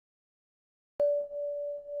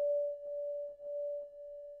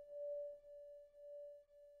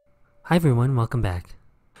Hi everyone, welcome back.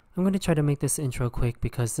 I'm going to try to make this intro quick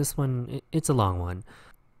because this one, it's a long one.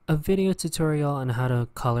 A video tutorial on how to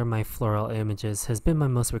color my floral images has been my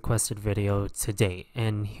most requested video to date,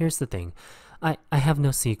 and here's the thing. I have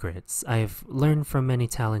no secrets. I've learned from many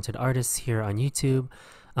talented artists here on YouTube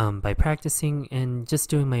by practicing and just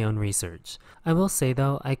doing my own research. I will say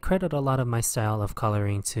though, I credit a lot of my style of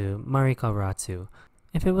coloring to Marika Ratu.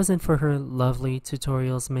 If it wasn't for her lovely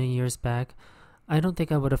tutorials many years back, I don't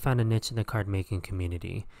think I would have found a niche in the card making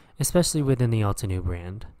community, especially within the Altenew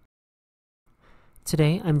brand.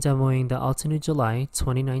 Today, I'm demoing the Altenew July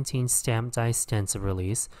 2019 Stamp Die Stencil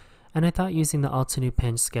release, and I thought using the Altenew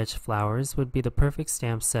Pen Sketch Flowers would be the perfect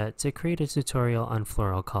stamp set to create a tutorial on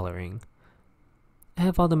floral coloring. I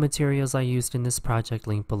have all the materials I used in this project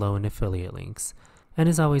linked below in affiliate links, and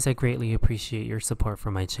as always I greatly appreciate your support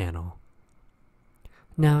for my channel.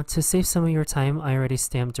 Now, to save some of your time, I already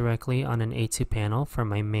stamped directly on an A2 panel for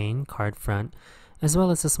my main card front, as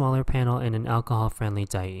well as a smaller panel in an alcohol-friendly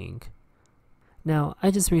dye ink. Now,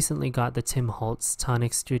 I just recently got the Tim Holtz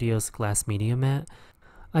Tonic Studios Glass Media Mat.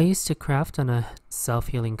 I used to craft on a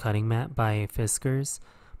self-healing cutting mat by Fiskars,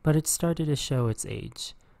 but it started to show its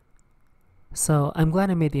age. So I'm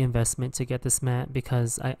glad I made the investment to get this mat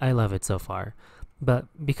because I love it so far. But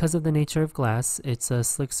because of the nature of glass, it's a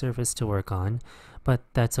slick surface to work on, but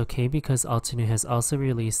that's okay because Altenew has also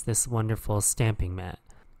released this wonderful stamping mat.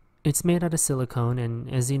 It's made out of silicone, and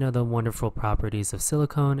as you know, the wonderful properties of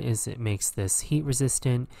silicone is it makes this heat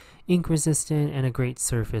resistant, ink resistant, and a great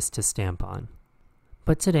surface to stamp on.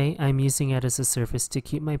 But today, I'm using it as a surface to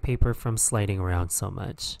keep my paper from sliding around so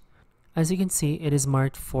much. As you can see, it is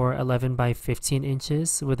marked for 11 by 15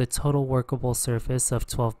 inches with a total workable surface of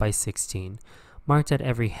 12 by 16, marked at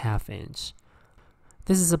every half inch.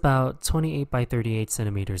 This is about 28 by 38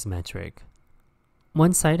 centimeters metric.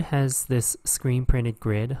 One side has this screen printed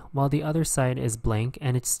grid, while the other side is blank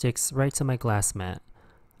and it sticks right to my glass mat.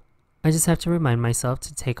 I just have to remind myself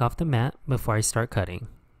to take off the mat before I start cutting.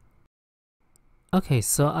 Okay,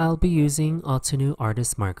 so I'll be using Altenew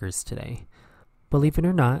Artist Markers today. Believe it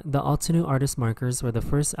or not, the Altenew Artist Markers were the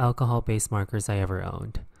first alcohol-based markers I ever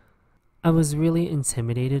owned. I was really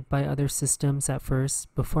intimidated by other systems at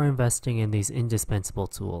first before investing in these indispensable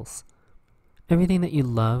tools. Everything that you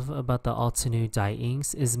love about the Altenew dye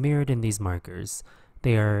inks is mirrored in these markers.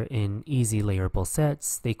 They are in easy layerable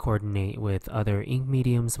sets, they coordinate with other ink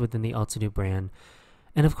mediums within the Altenew brand,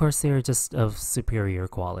 and of course they are just of superior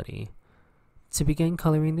quality. To begin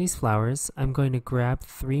coloring these flowers, I'm going to grab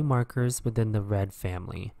 3 markers within the red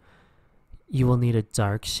family. You will need a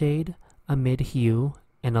dark shade, a mid hue,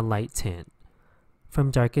 and a light tint.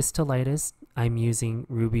 From darkest to lightest, I'm using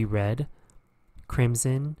ruby red,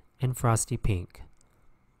 crimson, and frosty pink.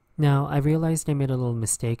 Now, I realized I made a little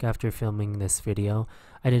mistake after filming this video.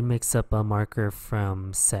 I did mix up a marker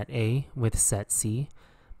from set A with set C,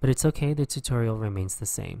 but it's okay, the tutorial remains the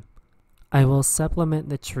same. I will supplement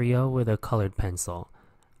the trio with a colored pencil.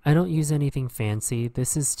 I don't use anything fancy,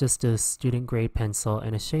 this is just a student grade pencil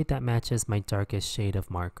in a shade that matches my darkest shade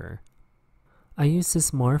of marker. I use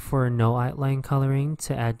this more for no outline coloring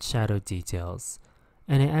to add shadow details.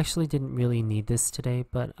 And I actually didn't really need this today,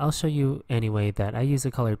 but I'll show you anyway that I use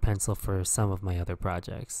a colored pencil for some of my other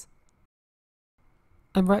projects.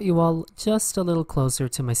 I brought you all just a little closer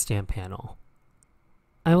to my stamp panel.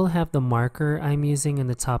 I will have the marker I'm using in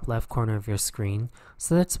the top left corner of your screen,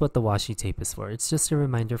 so that's what the washi tape is for. It's just a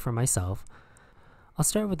reminder for myself. I'll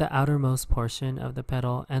start with the outermost portion of the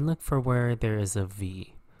petal and look for where there is a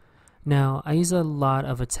V. Now, I use a lot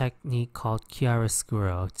of a technique called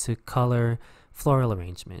chiaroscuro to color floral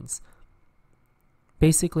arrangements.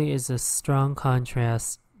 Basically, it's a strong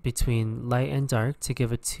contrast between light and dark to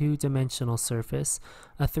give a 2-dimensional surface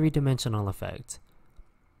a 3-dimensional effect.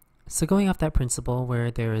 So going off that principle, where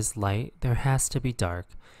there is light, there has to be dark,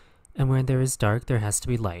 and where there is dark, there has to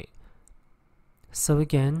be light. So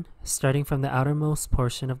again, starting from the outermost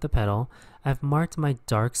portion of the petal, I've marked my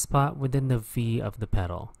dark spot within the V of the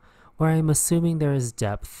petal, where I'm assuming there is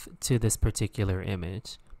depth to this particular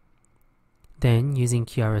image. Then, using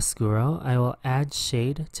chiaroscuro, I will add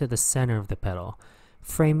shade to the center of the petal,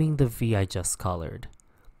 framing the V I just colored.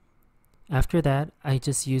 After that, I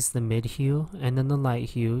just use the mid hue and then the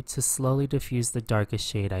light hue to slowly diffuse the darkest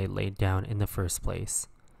shade I laid down in the first place.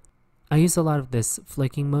 I use a lot of this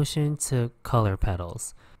flicking motion to color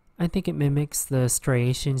petals. I think it mimics the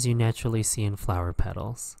striations you naturally see in flower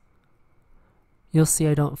petals. You'll see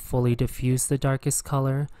I don't fully diffuse the darkest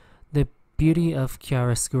color. The beauty of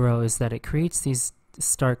chiaroscuro is that it creates these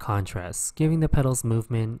stark contrasts, giving the petals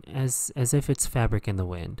movement as if it's fabric in the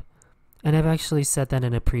wind. And I've actually said that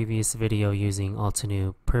in a previous video using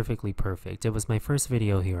Altenew Perfectly Perfect. It was my first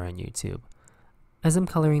video here on YouTube. As I'm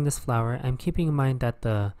coloring this flower, I'm keeping in mind that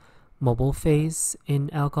the mobile phase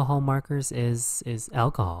in alcohol markers is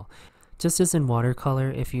alcohol. Just as in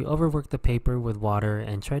watercolor, if you overwork the paper with water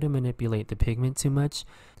and try to manipulate the pigment too much,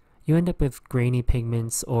 you end up with grainy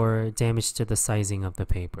pigments or damage to the sizing of the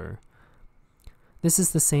paper. This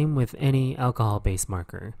is the same with any alcohol-based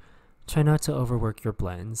marker. Try not to overwork your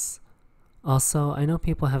blends. Also, I know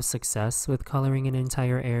people have success with coloring an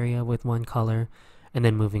entire area with one color and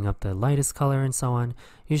then moving up the lightest color and so on.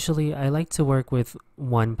 Usually, I like to work with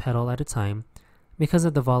one petal at a time. Because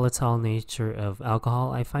of the volatile nature of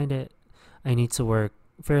alcohol, I find I need to work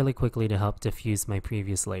fairly quickly to help diffuse my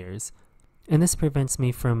previous layers. And this prevents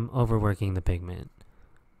me from overworking the pigment.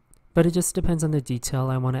 But it just depends on the detail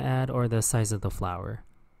I want to add or the size of the flower.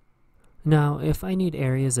 Now, if I need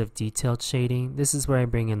areas of detailed shading, this is where I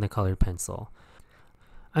bring in the colored pencil.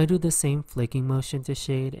 I do the same flicking motion to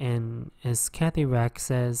shade, and as Kathy Rack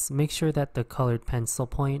says, make sure that the colored pencil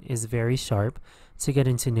point is very sharp to get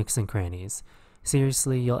into nooks and crannies.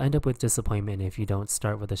 Seriously, you'll end up with disappointment if you don't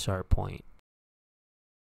start with a sharp point.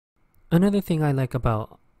 Another thing I like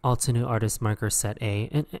about Altenew Artist Marker Set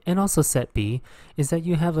A and also Set B is that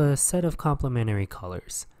you have a set of complementary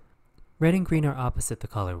colors. Red and green are opposite the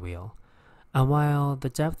color wheel. And while the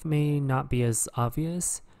depth may not be as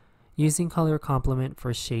obvious, using color complement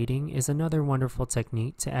for shading is another wonderful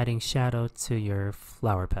technique to adding shadow to your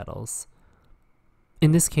flower petals.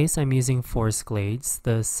 In this case, I'm using Forest Glades,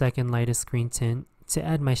 the second lightest green tint, to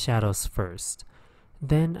add my shadows first.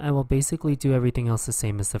 Then I will basically do everything else the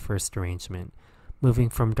same as the first arrangement, moving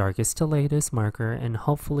from darkest to lightest marker, and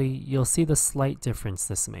hopefully you'll see the slight difference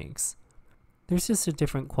this makes. There's just a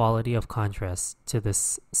different quality of contrast to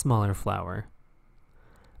this smaller flower.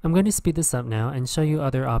 I'm going to speed this up now and show you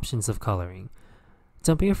other options of coloring.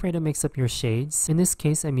 Don't be afraid to mix up your shades. In this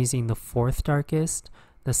case, I'm using the fourth darkest,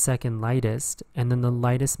 the second lightest, and then the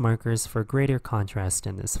lightest markers for greater contrast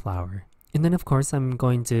in this flower. And then of course, I'm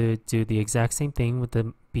going to do the exact same thing with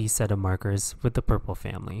the B set of markers with the purple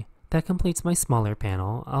family. That completes my smaller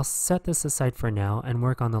panel. I'll set this aside for now and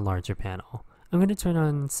work on the larger panel. I'm going to turn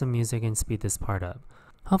on some music and speed this part up.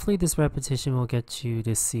 Hopefully this repetition will get you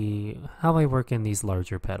to see how I work in these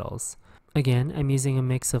larger petals. Again, I'm using a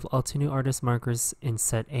mix of Altenew Artist markers in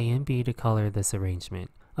set A and B to color this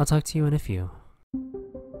arrangement. I'll talk to you in a few.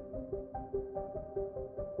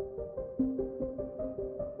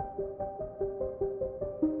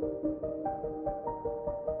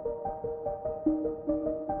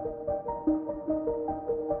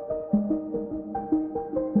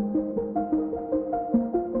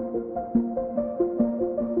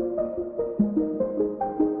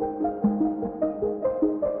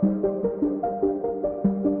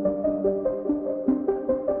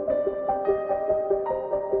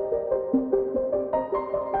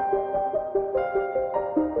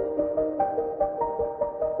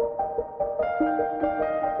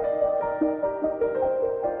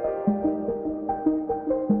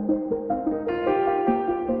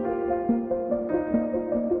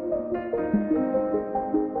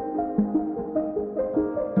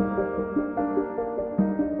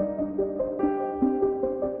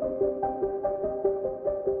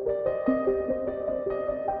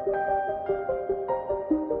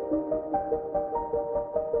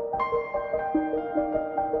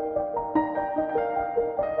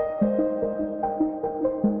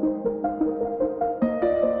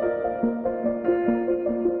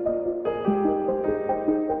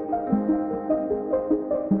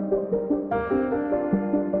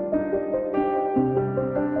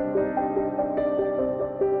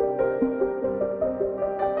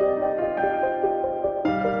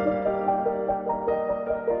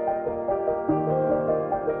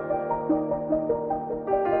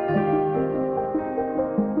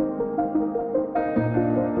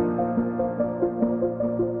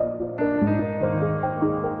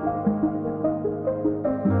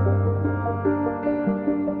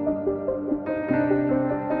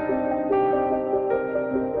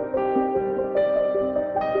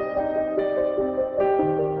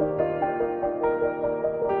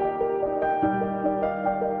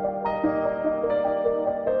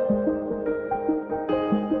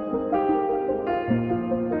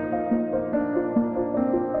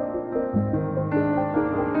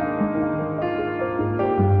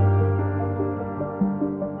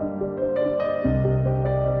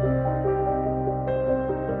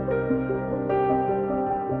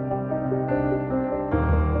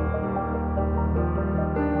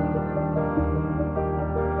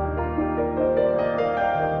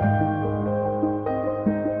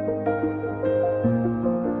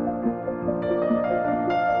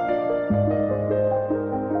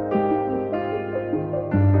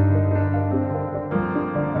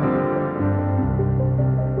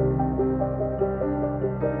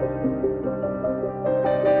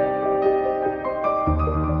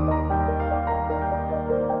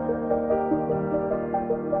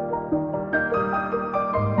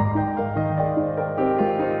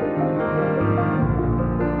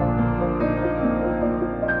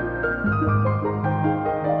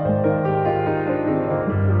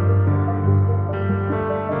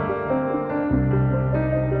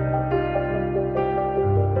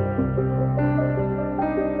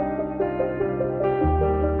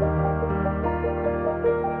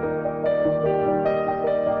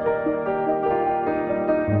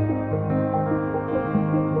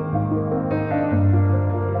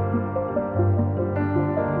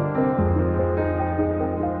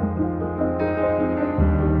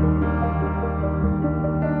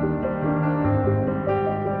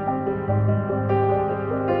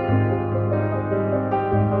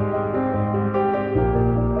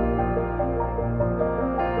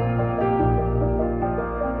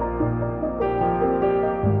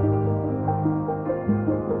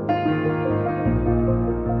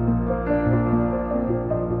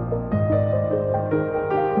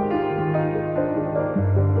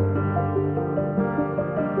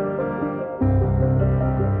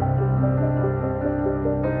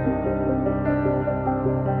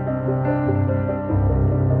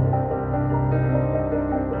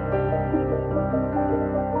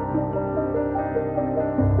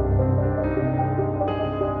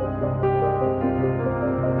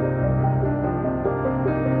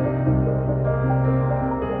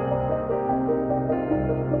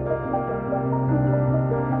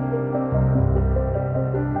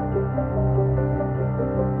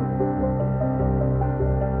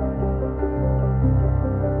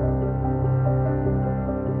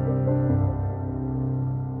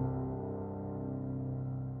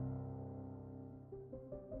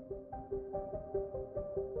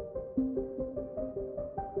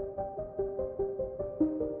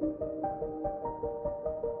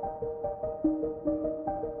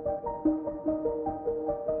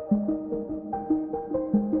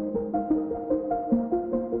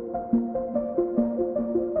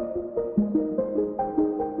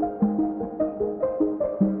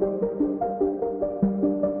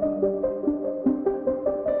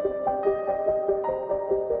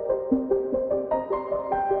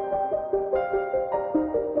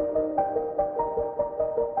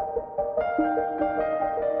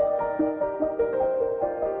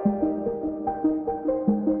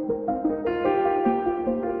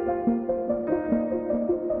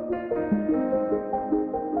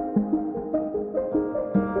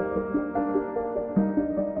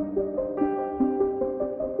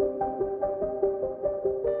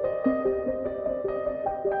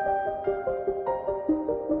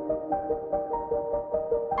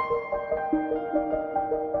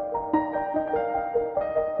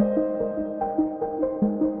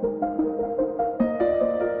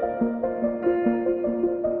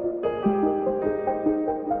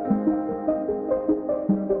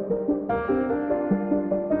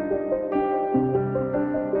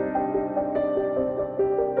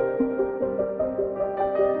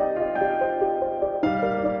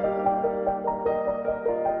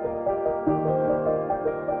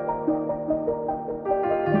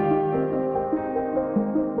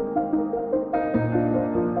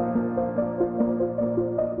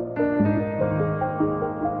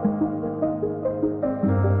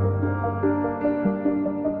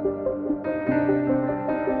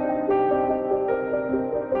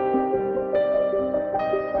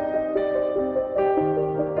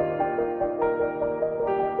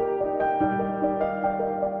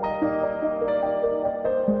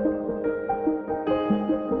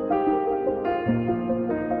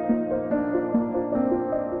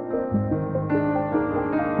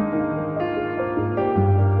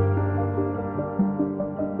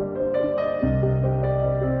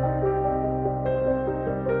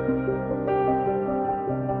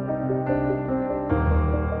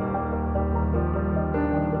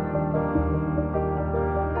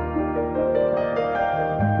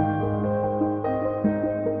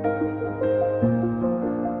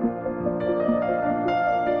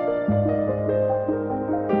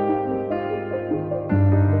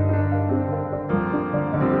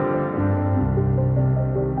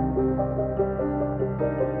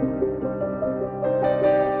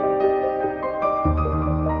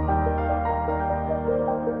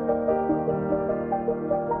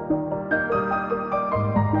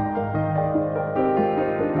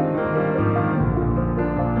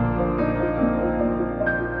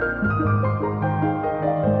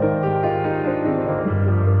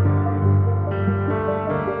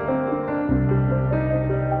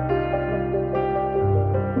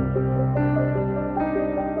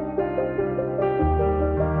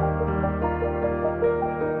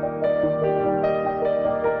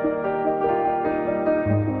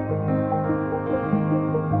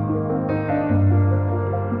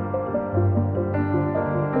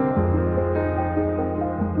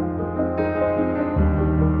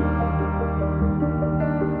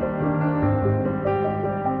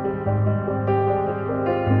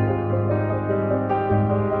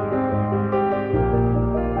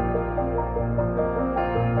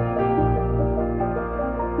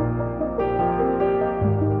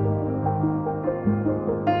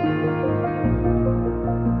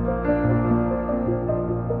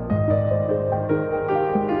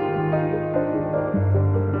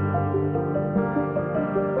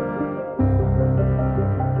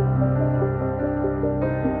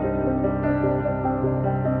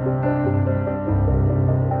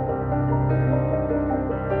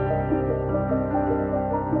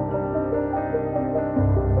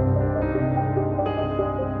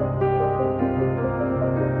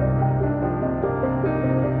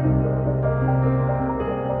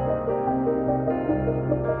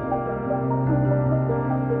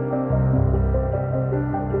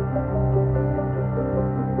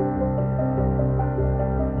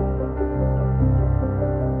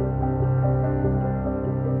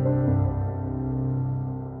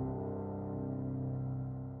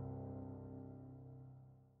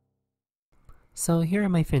 So here are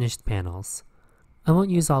my finished panels. I won't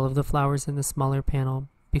use all of the flowers in the smaller panel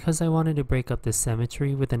because I wanted to break up the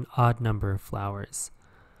symmetry with an odd number of flowers.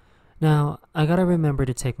 Now, I gotta remember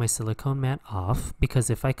to take my silicone mat off because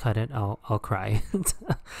if I cut it, I'll cry.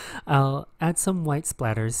 I'll add some white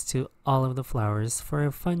splatters to all of the flowers for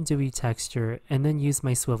a fun dewy texture and then use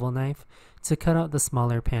my swivel knife to cut out the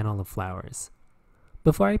smaller panel of flowers.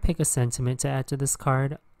 Before I pick a sentiment to add to this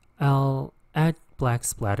card, I'll add black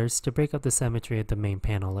splatters to break up the symmetry of the main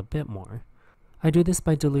panel a bit more. I do this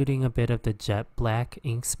by diluting a bit of the jet black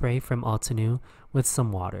ink spray from Altenew with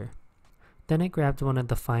some water. Then I grabbed one of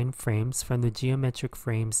the fine frames from the Geometric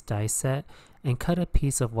Frames die set and cut a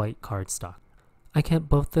piece of white cardstock. I kept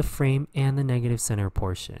both the frame and the negative center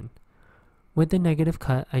portion. With the negative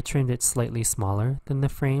cut, I trimmed it slightly smaller than the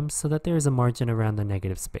frame so that there is a margin around the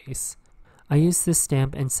negative space. I used this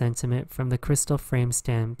stamp and sentiment from the Crystal Frame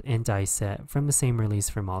stamp and die set from the same release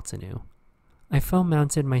from Altenew. I foam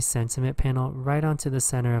mounted my sentiment panel right onto the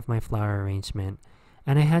center of my flower arrangement,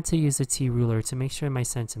 and I had to use a T-ruler to make sure my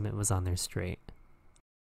sentiment was on there straight.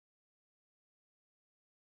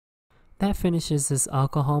 That finishes this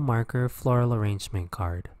alcohol marker floral arrangement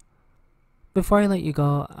card. Before I let you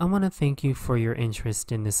go, I want to thank you for your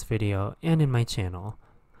interest in this video and in my channel.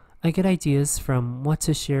 I get ideas from what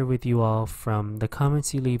to share with you all from the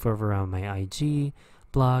comments you leave over on my IG,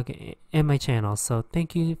 blog, and my channel, so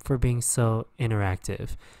thank you for being so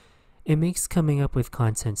interactive. It makes coming up with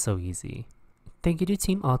content so easy. Thank you to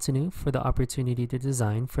Team Altenew for the opportunity to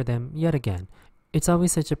design for them yet again. It's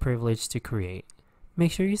always such a privilege to create.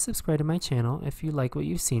 Make sure you subscribe to my channel if you like what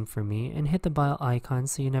you've seen from me and hit the bell icon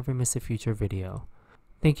so you never miss a future video.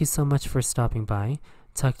 Thank you so much for stopping by.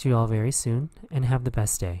 Talk to you all very soon and have the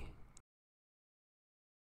best day.